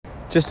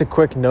Just a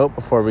quick note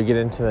before we get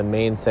into the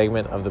main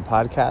segment of the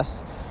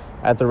podcast.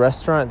 At the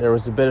restaurant, there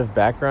was a bit of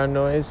background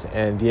noise,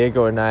 and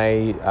Diego and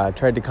I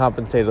tried to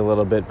compensate a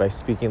little bit by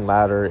speaking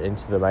louder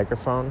into the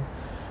microphone.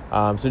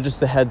 So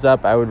just a heads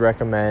up, I would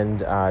recommend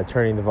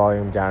turning the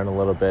volume down a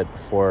little bit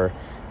before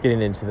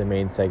getting into the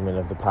main segment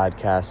of the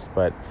podcast.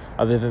 But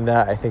other than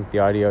that, I think the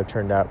audio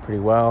turned out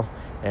pretty well.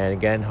 And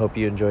again, hope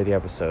you enjoy the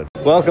episode.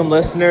 Welcome,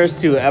 listeners,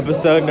 to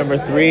episode number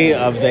 3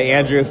 of the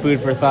Andrew Food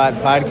for Thought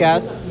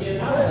podcast.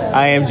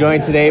 I am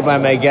joined today by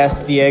my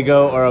guest,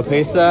 Diego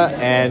Oropesa,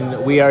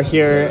 and we are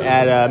here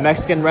at a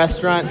Mexican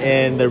restaurant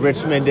in the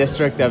Richmond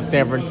district of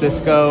San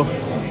Francisco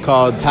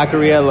called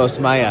Taqueria Los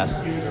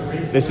Mayas.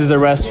 This is a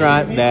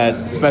restaurant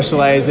that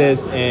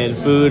specializes in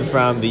food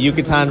from the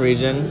Yucatan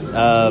region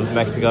of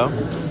Mexico,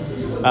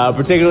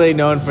 particularly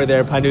known for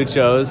their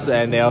panuchos,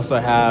 and they also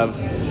have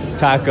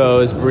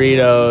tacos,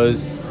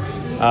 burritos,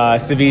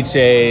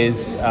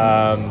 ceviches,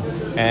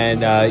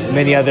 and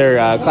many other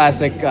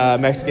classic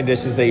Mexican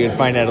dishes that you'd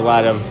find at a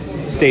lot of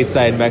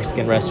stateside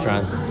Mexican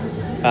restaurants.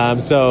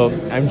 So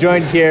I'm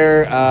joined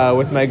here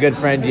with my good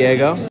friend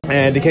Diego.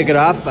 And to kick it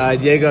off,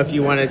 Diego, if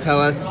you want to tell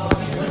us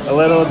a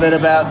little bit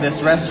about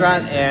this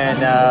restaurant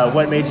and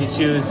what made you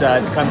choose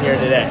to come here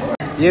today.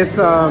 Yes,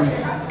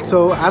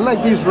 so I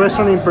like this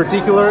restaurant in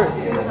particular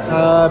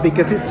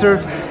because it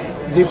serves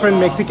different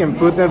Mexican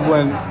food than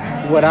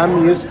what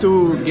I'm used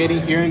to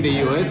getting here in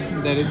the US.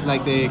 That is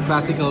like the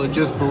classical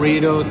just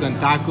burritos and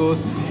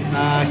tacos.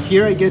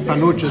 Here I get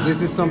panuchos.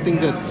 This is something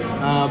that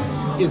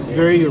it's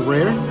very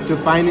rare to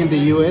find in the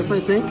US, I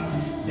think.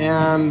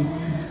 And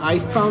I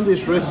found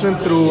this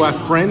restaurant through a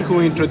friend who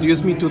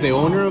introduced me to the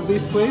owner of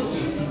this place.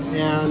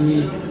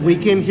 And we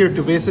came here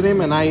to visit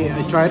him, and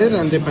I tried it,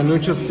 and the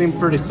panuchos seem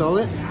pretty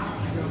solid.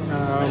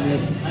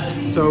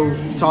 So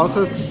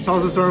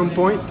salsas are on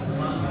point,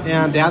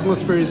 and the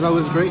atmosphere is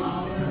always great.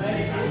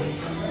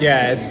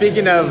 Yeah, and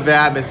speaking of the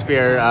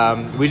atmosphere,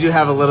 we do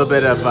have a little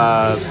bit of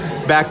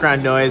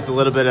background noise, a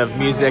little bit of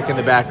music in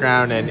the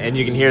background, and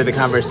you can hear the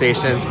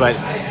conversations, but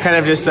kind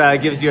of just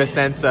gives you a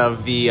sense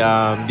of the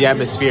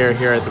atmosphere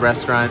here at the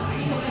restaurant.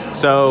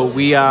 So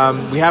we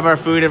have our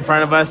food in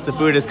front of us. The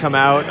food has come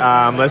out.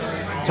 Let's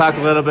talk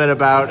a little bit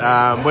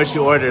about what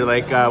you ordered.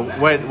 Like,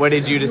 what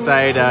did you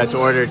decide to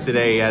order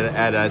today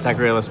at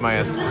Taqueria Los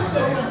Mayas?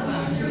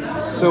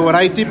 So what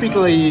I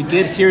typically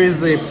get here is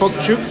the pork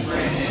chook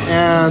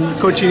and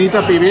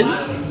cochinita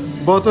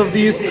pibil. Both of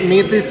these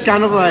meats is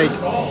kind of like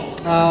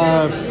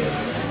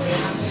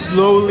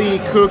slowly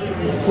cooked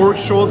pork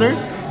shoulder,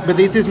 but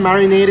this is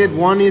marinated.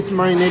 One is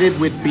marinated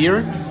with beer,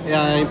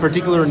 in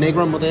particular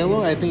Negro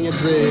Modelo. I think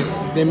it's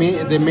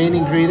the main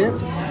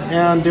ingredient,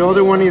 and the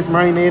other one is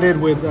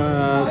marinated with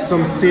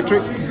some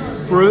citric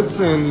fruits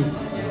and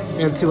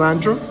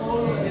cilantro.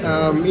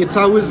 It's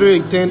always very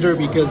tender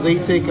because they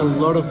take a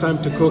lot of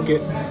time to cook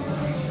it.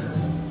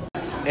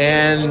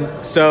 And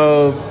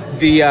so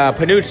the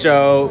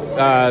panucho,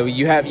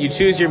 you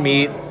choose your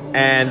meat,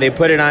 and they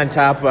put it on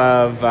top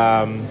of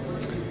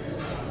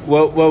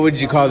what would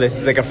you call this?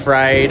 It's like a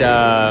fried.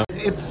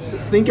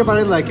 Think about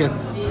it like a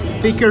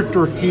thicker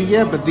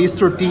tortilla, but this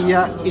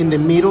tortilla in the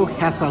middle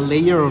has a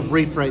layer of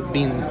refried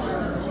beans.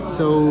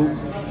 So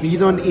you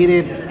don't eat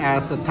it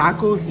as a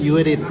taco. You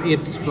eat it.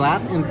 It's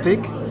flat and thick,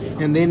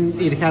 and then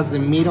it has the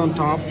meat on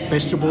top,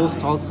 vegetables,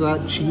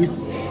 salsa,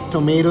 cheese,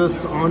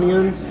 tomatoes,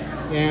 onion,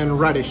 and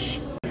radish.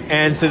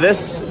 And so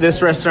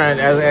this restaurant,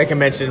 like I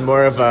mentioned,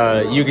 more of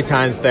a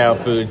Yucatan style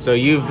food. So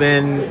you've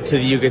been to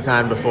the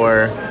Yucatan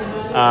before.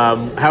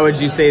 How would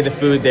you say the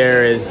food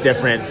there is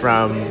different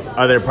from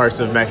other parts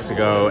of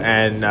Mexico?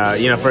 And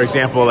for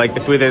example, like the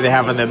food that they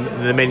have on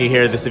the menu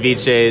here, the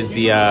ceviches,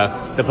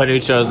 the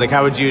panuchos. Like,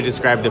 how would you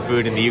describe the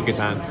food in the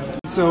Yucatan?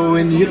 So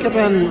in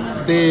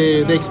Yucatan,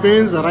 the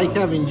experience that I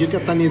have in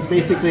Yucatan is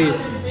basically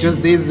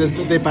just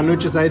the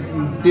panuchos. I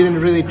didn't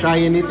really try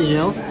anything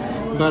else.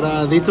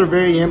 But these are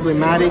very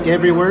emblematic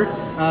everywhere.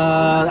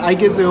 I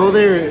guess the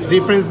other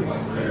difference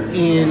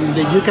in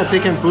the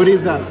Yucatecan food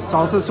is that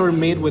salsas are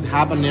made with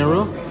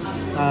habanero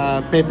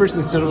peppers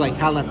instead of like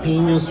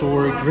jalapenos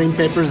or green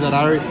peppers that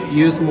are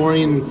used more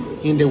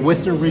in the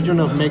western region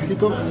of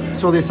Mexico.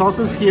 So the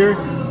salsas here,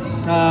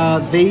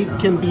 they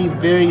can be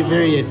very,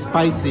 very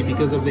spicy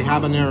because of the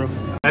habanero.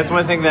 That's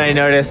one thing that I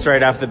noticed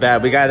right off the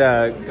bat. We got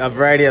a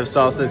variety of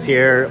salsas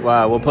here.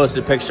 We'll post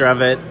a picture of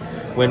it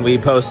when we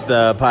post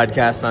the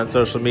podcast on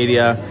social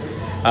media,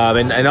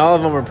 and all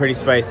of them were pretty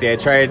spicy. I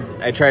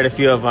tried a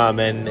few of them,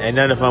 and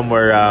none of them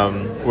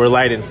were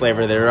light in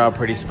flavor. They were all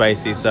pretty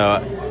spicy,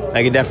 so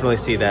I can definitely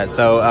see that.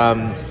 So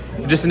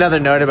just another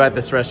note about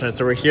this restaurant.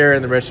 So we're here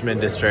in the Richmond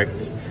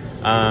district.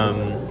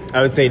 I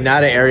would say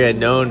not an area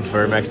known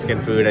for Mexican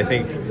food. I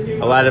think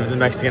a lot of the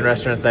Mexican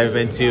restaurants I've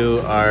been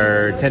to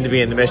tend to be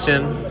in the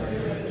Mission.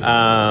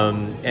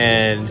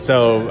 And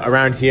so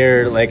around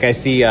here, like I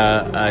see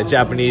a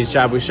Japanese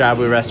shabu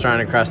shabu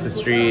restaurant across the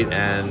street,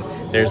 and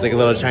there's like a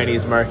little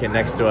Chinese market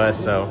next to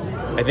us. So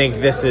I think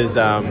this is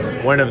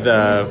one of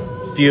the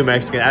few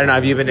Mexican. I don't know.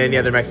 Have you been to any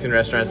other Mexican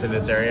restaurants in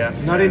this area?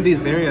 Not in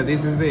this area.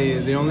 This is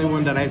the only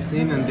one that I've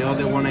seen, and the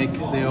only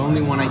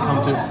one I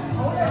come to.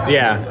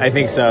 Yeah, I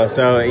think so.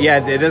 So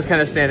yeah, it does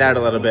kind of stand out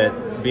a little bit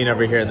being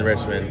over here in the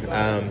Richmond.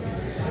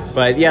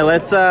 But yeah,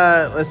 let's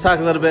talk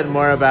a little bit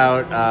more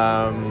about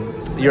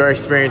your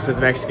experience with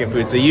Mexican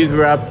food. So you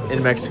grew up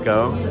in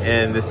Mexico,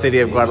 in the city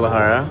of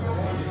Guadalajara,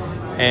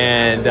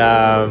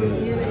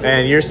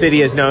 and your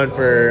city is known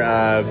for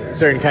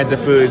certain kinds of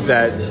foods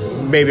that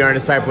maybe aren't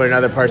as popular in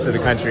other parts of the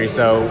country.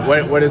 So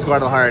what is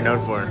Guadalajara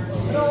known for?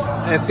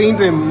 I think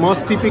the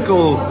most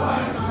typical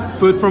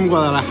food from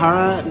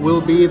Guadalajara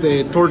will be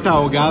the torta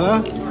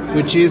ahogada,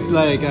 which is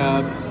like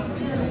a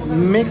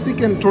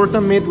Mexican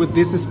torta made with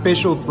this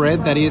special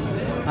bread that is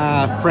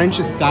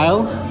French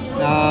style.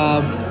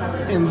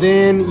 And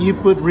then you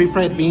put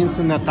refried beans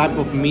and a type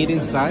of meat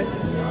inside.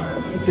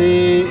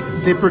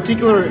 The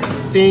particular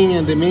thing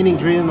and the main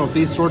ingredient of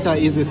this torta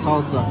is the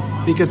salsa,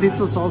 because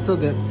it's a salsa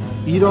that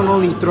you don't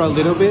only throw a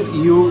little bit,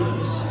 you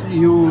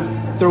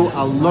throw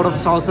a lot of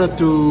salsa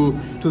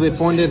to the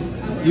point that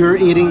you're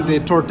eating the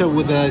torta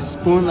with a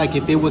spoon like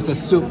if it was a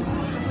soup.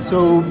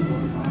 So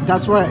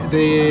that's why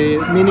the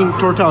meaning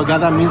torta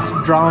ahogada means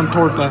drowned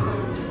torta.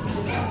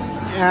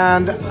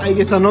 And I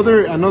guess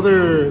another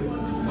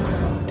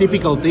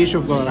typical dish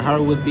of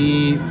Guadalajara would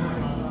be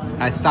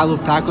a style of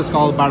tacos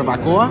called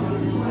barbacoa.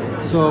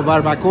 So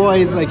barbacoa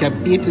is like a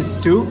beef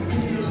stew,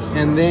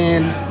 and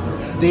then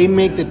they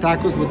make the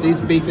tacos with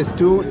this beef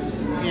stew,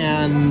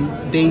 and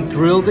they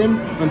grill them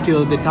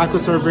until the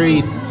tacos are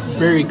very,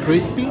 very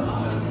crispy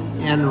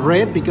and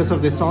red because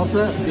of the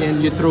salsa.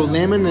 Then you throw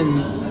lemon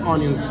and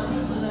onions.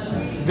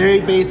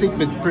 Very basic,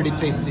 but pretty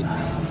tasty.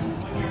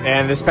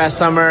 And this past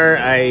summer,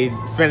 I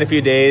spent a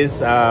few days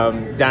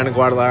down in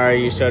Guadalajara.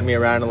 You showed me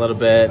around a little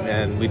bit,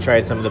 and we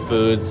tried some of the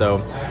food.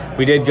 So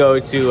we did go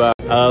to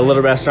a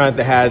little restaurant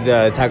that had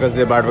tacos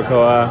de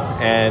barbacoa,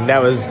 and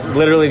that was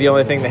literally the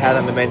only thing they had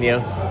on the menu,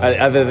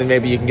 other than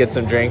maybe you can get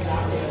some drinks.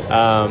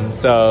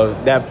 So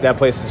that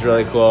place was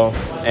really cool.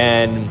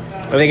 And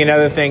I think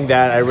another thing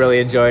that I really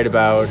enjoyed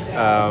about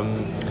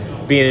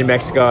being in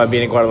Mexico and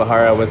being in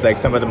Guadalajara was like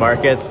some of the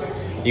markets.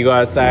 You go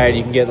outside,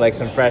 you can get like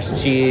some fresh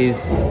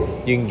cheese,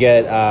 you can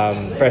get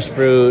fresh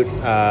fruit,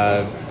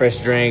 fresh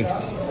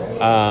drinks,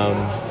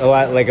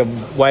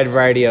 a wide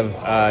variety of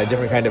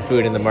different kind of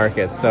food in the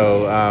markets.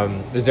 So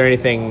is there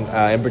anything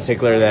in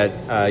particular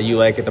that you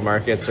like at the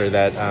markets, or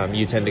that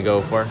you tend to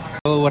go for?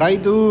 Well, what I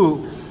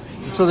do,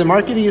 so the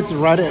market is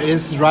right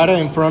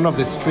in front of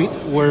the street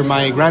where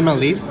my grandma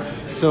lives.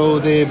 So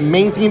the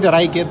main thing that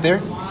I get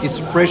there is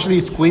freshly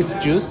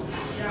squeezed juice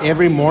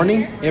every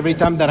morning, every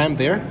time that I'm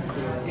there.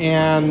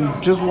 And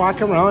just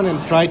walk around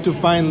and try to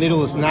find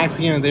little snacks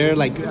here and there,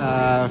 like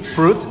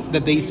fruit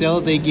that they sell.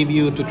 They give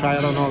you to try,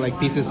 I don't know, like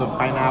pieces of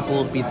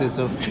pineapple, pieces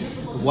of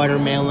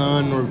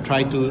watermelon, or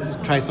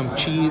try some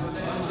cheese.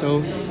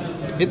 So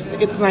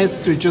it's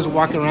nice to just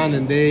walk around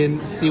and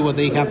then see what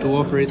they have to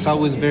offer. It's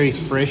always very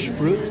fresh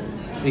fruit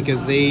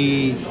because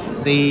they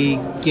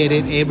get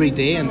it every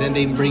day and then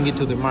they bring it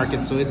to the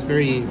market. So it's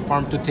very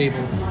farm to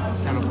table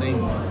kind of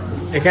thing.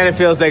 It kind of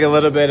feels like a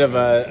little bit of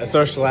a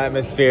social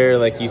atmosphere.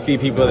 Like you see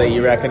people that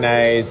you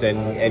recognize,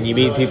 and you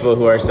meet people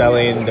who are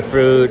selling the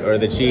fruit or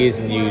the cheese,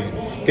 and you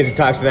get to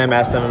talk to them,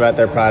 ask them about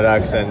their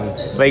products. And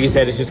like you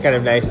said, it's just kind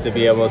of nice to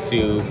be able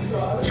to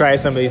try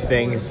some of these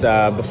things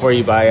before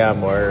you buy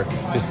them, or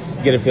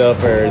just get a feel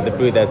for the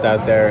food that's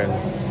out there. And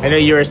I know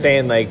you were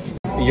saying like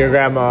your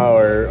grandma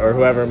or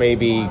whoever may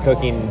be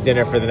cooking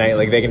dinner for the night,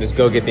 like they can just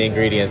go get the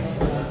ingredients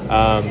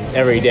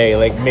every day,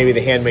 like maybe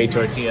the handmade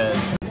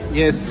tortillas.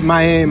 Yes,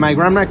 my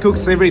grandma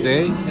cooks every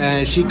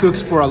day. She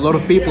cooks for a lot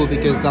of people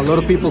because a lot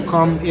of people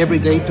come every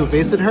day to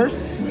visit her.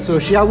 So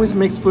she always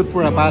makes food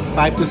for about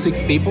 5 to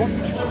 6 people.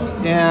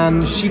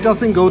 And she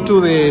doesn't go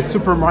to the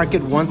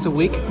supermarket once a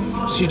week.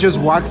 She just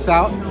walks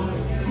out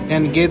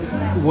and gets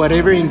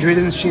whatever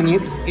ingredients she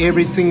needs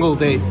every single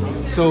day.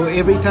 So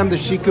every time that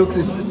she cooks,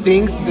 it's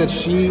things that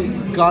she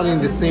got in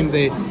the same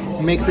day.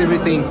 Makes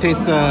everything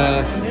taste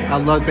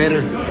a lot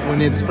better when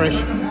it's fresh.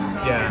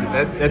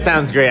 Yeah, that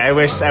sounds great. I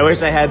wish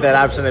I had that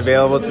option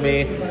available to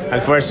me.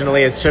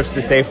 Unfortunately, it's trips to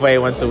Safeway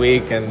once a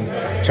week and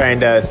trying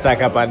to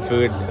stock up on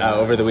food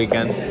over the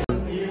weekend.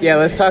 Yeah,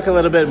 let's talk a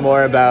little bit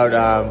more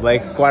about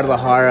like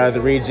Guadalajara, the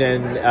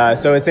region.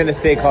 So it's in a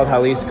state called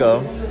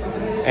Jalisco,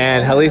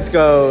 and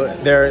Jalisco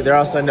they're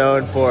also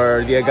known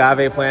for the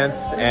agave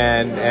plants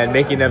and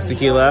making of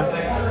tequila.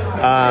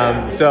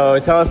 So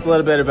tell us a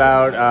little bit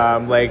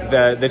about like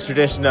the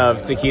tradition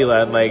of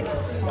tequila and like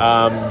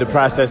the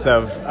process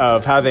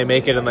of how they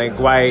make it, and like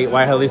why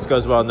Jalisco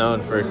is well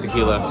known for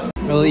tequila.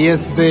 Well,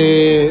 yes,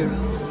 the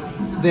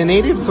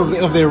natives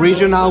of the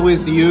region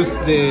always use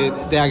the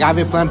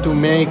agave plant to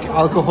make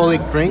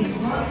alcoholic drinks.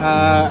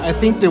 I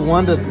think the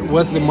one that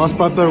was the most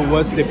popular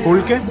was the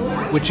pulque,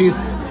 which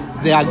is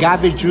the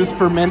agave juice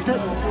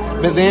fermented.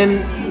 But then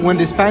when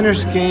the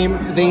Spaniards came,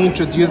 they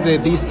introduced the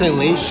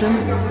distillation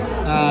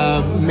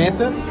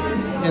method.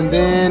 and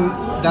then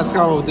that's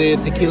how the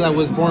tequila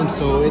was born.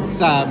 So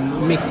it's a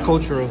mixed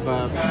culture of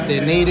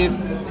the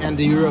natives and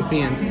the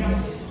Europeans.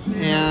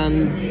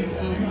 And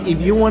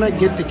if you want to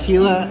get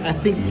tequila, I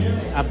think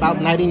about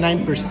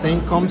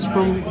 99% comes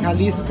from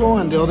Jalisco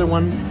and the other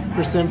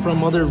 1%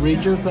 from other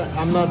regions.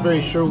 I'm not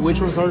very sure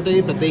which ones are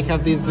they, but they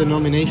have this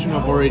denomination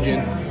of origin.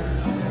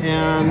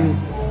 And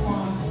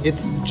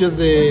it's just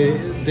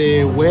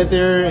the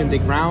weather and the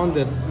ground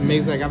that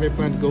makes the agave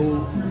plant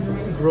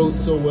grow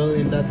so well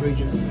in that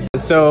region.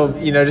 So,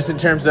 just in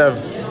terms of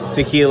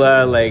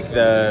tequila, like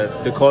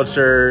the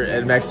culture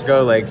in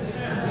Mexico, like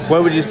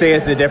what would you say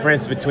is the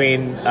difference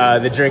between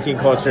the drinking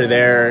culture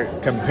there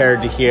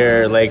compared to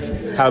here, like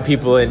how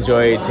people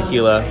enjoy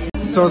tequila?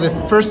 So the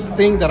first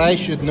thing that I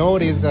should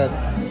note is that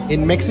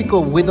in Mexico,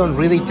 we don't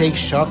really take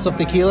shots of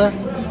tequila.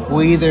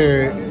 We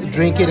either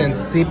drink it and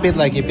sip it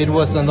like if it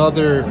was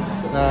another,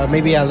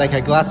 maybe like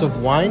a glass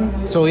of wine.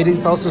 So it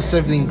is also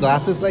served in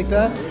glasses like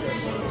that.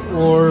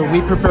 Or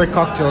we prepare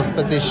cocktails,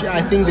 but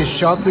I think the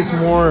shots is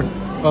more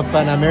of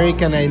an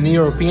American and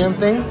European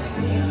thing.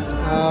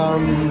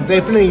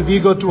 Definitely, if you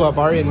go to a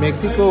bar in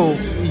Mexico,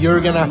 you're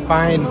gonna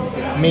find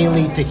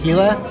mainly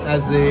tequila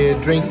as the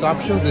drinks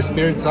options, the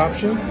spirits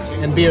options,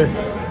 and beer.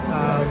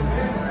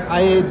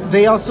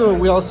 We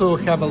also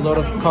have a lot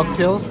of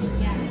cocktails,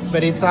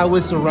 but it's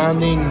always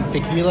surrounding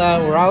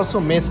tequila or also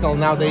mezcal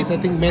nowadays. I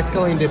think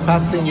mezcal in the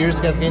past 10 years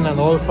has gained a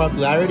lot of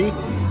popularity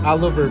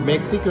all over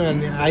Mexico,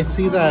 and I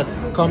see that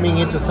coming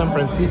into San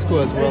Francisco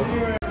as well.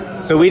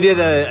 So we did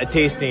a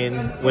tasting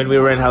when we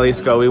were in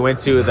Jalisco. We went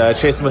to the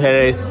Tres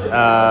Mujeres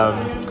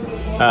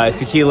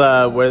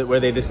tequila where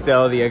they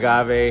distill the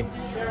agave,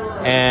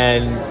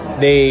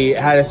 and they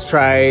had us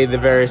try the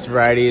various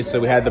varieties. So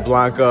we had the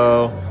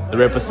Blanco, the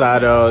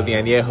Reposado, the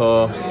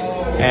Añejo,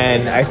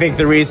 and I think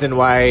the reason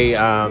why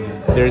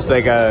there's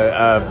like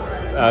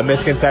a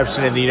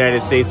misconception in the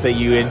United States that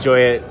you enjoy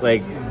it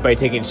like by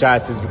taking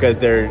shots is because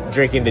they're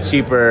drinking the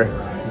cheaper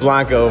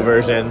Blanco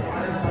version.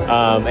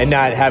 And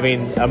not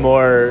having a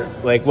more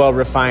like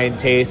well-refined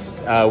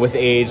taste with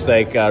age,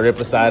 like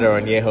Reposado or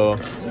Añejo,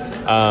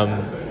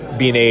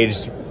 being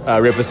aged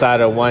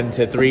Reposado 1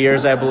 to 3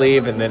 years, I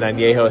believe, and then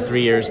Añejo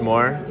 3 years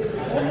more,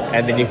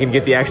 and then you can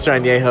get the extra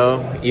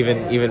Añejo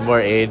even more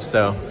aged.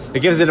 So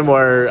it gives it a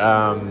more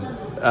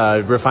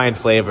refined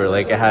flavor.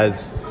 Like it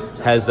has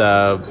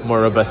a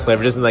more robust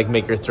flavor. It doesn't like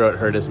make your throat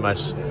hurt as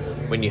much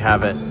when you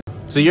have it.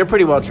 So you're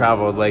pretty well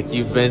traveled. Like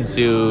you've been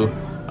to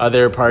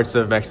other parts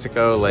of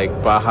Mexico, like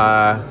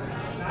Baja,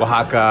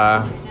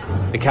 Oaxaca,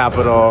 the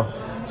capital.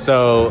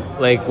 So,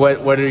 like,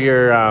 what are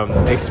your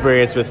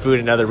experience with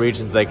food in other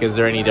regions? Like, is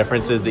there any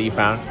differences that you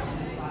found?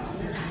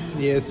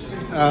 Yes,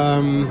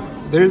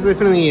 there's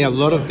definitely a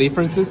lot of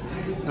differences.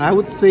 I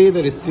would say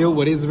that still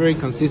what is very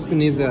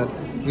consistent is that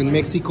in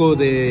Mexico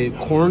the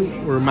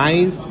corn or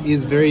maize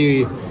is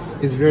very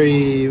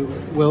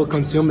well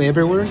consumed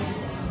everywhere.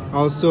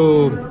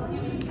 Also,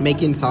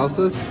 making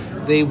salsas.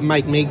 They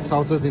might make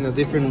salsas in a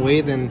different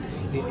way than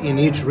in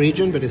each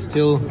region, but it's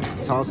still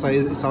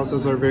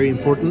salsas are very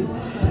important.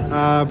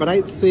 But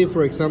I'd say,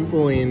 for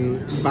example,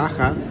 in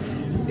Baja,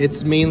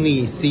 it's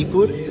mainly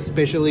seafood,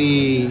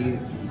 especially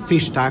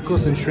fish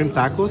tacos and shrimp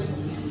tacos.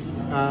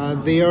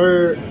 They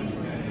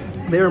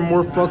are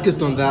more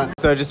focused on that.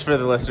 So just for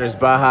the listeners,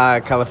 Baja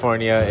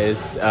California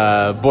is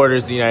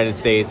borders the United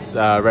States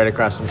right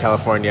across from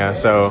California.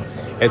 So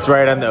it's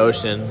right on the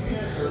ocean.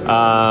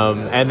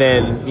 And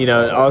then,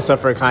 also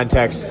for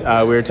context,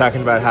 we were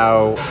talking about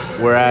how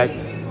we're at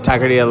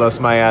Taqueria Los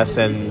Mayas,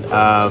 and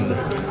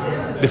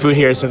the food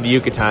here is from the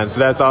Yucatan. So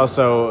that's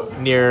also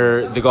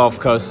near the Gulf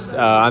Coast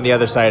on the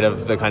other side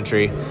of the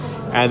country.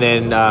 And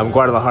then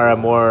Guadalajara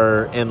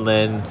more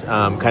inland,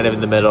 kind of in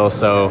the middle.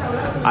 So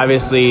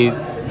obviously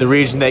the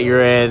region that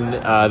you're in,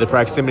 the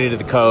proximity to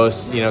the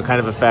coast, kind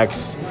of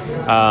affects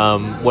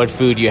what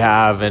food you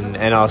have,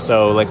 and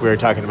also like we were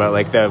talking about,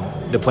 like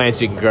the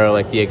plants you can grow,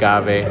 like the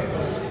agave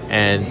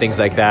and things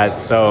like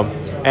that. So,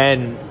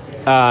 and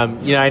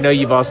I know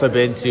you've also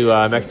been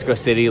to Mexico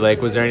City.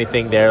 Like, was there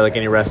anything there, like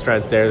any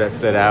restaurants there that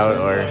stood out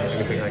or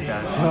anything like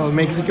that? Well,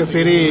 Mexico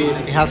City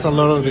has a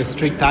lot of the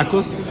street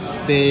tacos.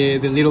 The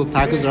little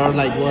tacos are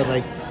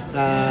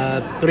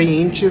like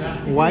 3 inches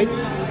wide.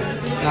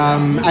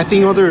 I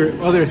think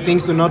other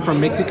things to note from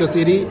Mexico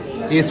City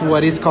is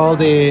what is called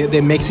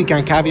the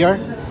Mexican caviar,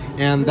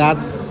 and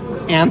that's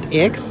ant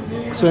eggs.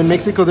 So in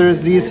Mexico,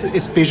 there's these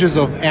species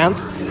of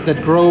ants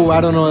that grow, I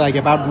don't know, like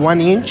about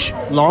 1 inch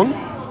long.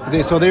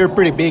 So they're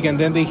pretty big, and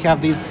then they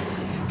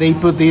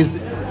put these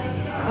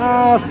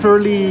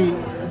fairly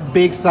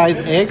big size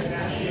eggs.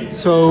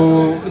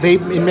 So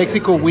in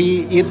Mexico,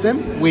 we eat them.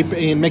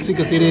 In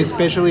Mexico City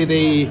especially,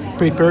 they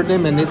prepare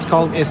them, and it's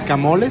called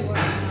escamoles.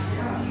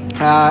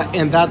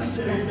 And that's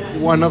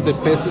one of the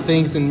best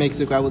things in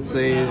Mexico, I would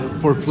say,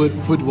 for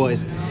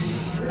food-wise.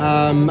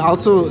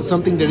 Also,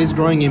 something that is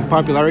growing in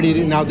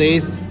popularity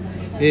nowadays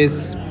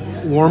is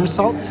worm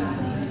salt.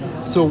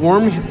 So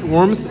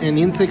worms and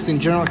insects in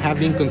general have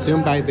been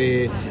consumed by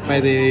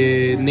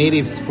the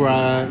natives for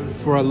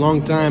a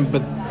long time,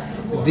 but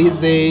these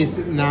days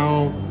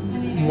now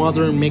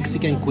modern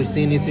Mexican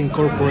cuisine is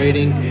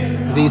incorporating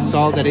this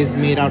salt that is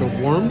made out of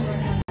worms.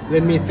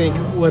 Let me think,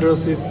 what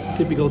else is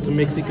typical to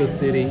Mexico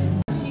City?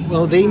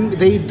 Well,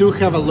 they do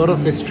have a lot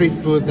of street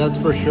food, that's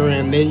for sure,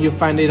 and then you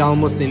find it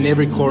almost in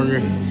every corner.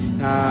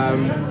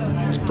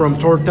 From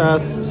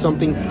tortas,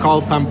 something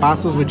called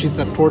pambazos, which is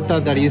a torta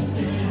that is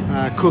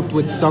cooked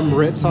with some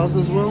red sauce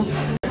as well.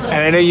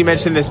 And I know you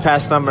mentioned this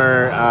past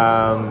summer,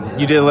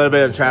 you did a little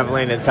bit of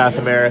traveling in South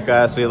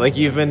America. So like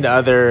you've been to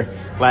other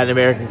Latin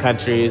American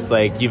countries,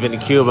 like you've been to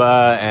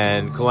Cuba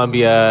and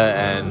Colombia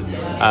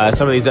and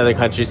some of these other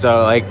countries.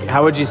 So like,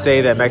 how would you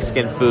say that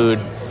Mexican food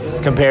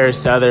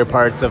compares to other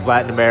parts of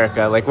Latin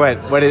America? Like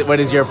what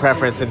is your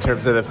preference in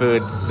terms of the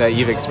food that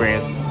you've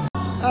experienced?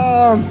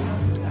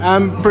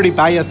 I'm pretty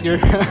biased here.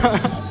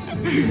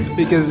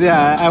 Because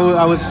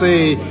I would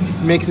say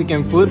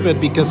Mexican food, but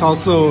because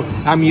also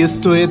I'm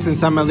used to it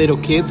since I'm a little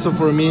kid. So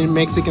for me,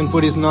 Mexican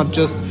food is not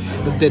just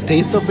the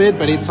taste of it,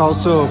 but it's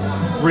also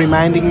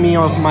reminding me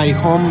of my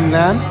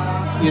homeland,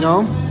 you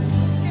know.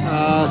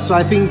 So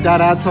I think that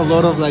adds a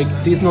lot of like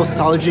this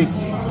nostalgic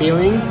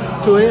feeling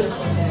to it.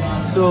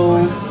 So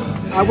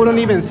I wouldn't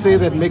even say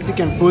that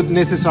Mexican food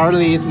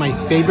necessarily is my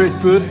favorite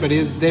food, but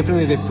it's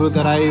definitely the food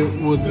that I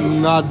would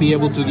not be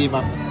able to give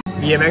up.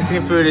 Yeah,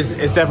 Mexican food is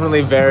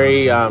definitely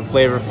very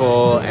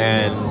flavorful,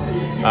 and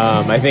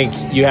I think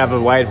you have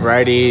a wide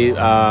variety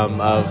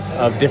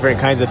of different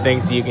kinds of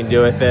things that you can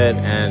do with it.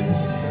 And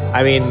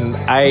I mean,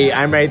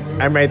 I'm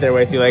right there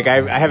with you. Like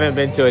I haven't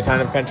been to a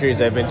ton of countries.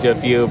 I've been to a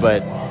few,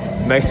 but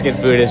Mexican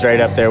food is right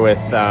up there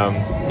with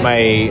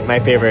my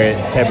favorite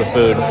type of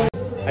food.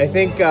 I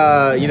think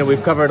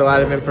we've covered a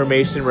lot of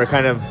information. We're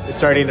kind of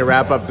starting to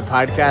wrap up the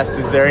podcast.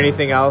 Is there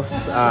anything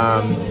else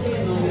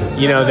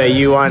that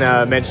you want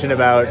to mention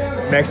about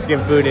Mexican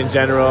food in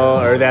general,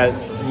 or that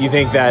you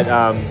think that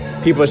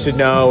people should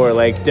know, or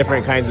like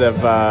different kinds of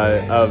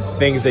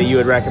things that you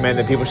would recommend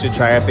that people should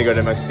try if they go to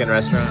a Mexican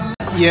restaurant?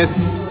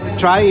 Yes,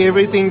 try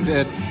everything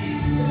that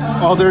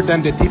other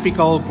than the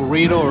typical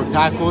burrito or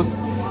tacos,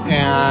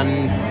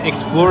 and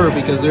explore,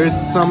 because there's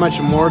so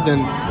much more than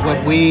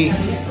what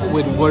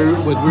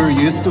we're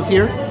used to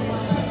here.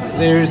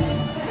 There's,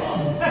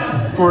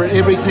 for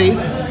every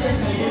taste,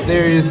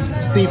 there is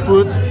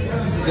seafoods,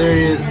 there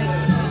is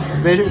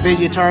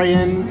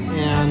vegetarian,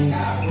 and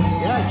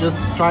yeah, just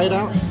try it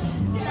out.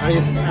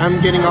 I'm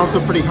getting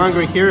also pretty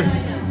hungry here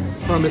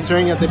from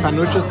staring at the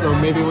panuchos, so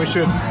maybe we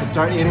should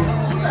start eating.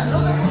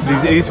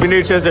 These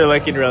panuchos are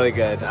looking really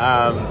good.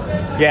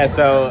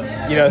 So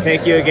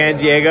thank you again,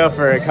 Diego,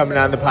 for coming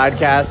on the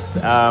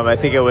podcast. I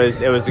think it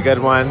was a good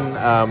one.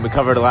 We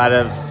covered a lot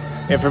of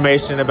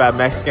information about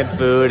Mexican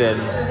food,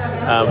 and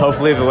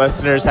hopefully the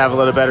listeners have a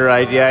little better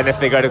idea, and if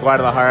they go to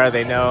Guadalajara,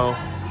 they know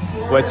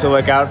what to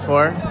look out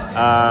for.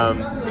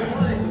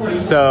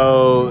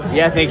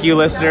 Thank you,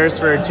 listeners,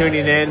 for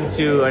tuning in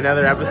to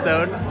another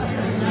episode.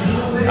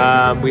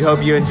 We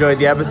hope you enjoyed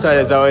the episode.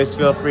 As always,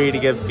 feel free to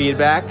give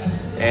feedback,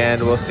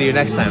 and we'll see you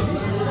next time.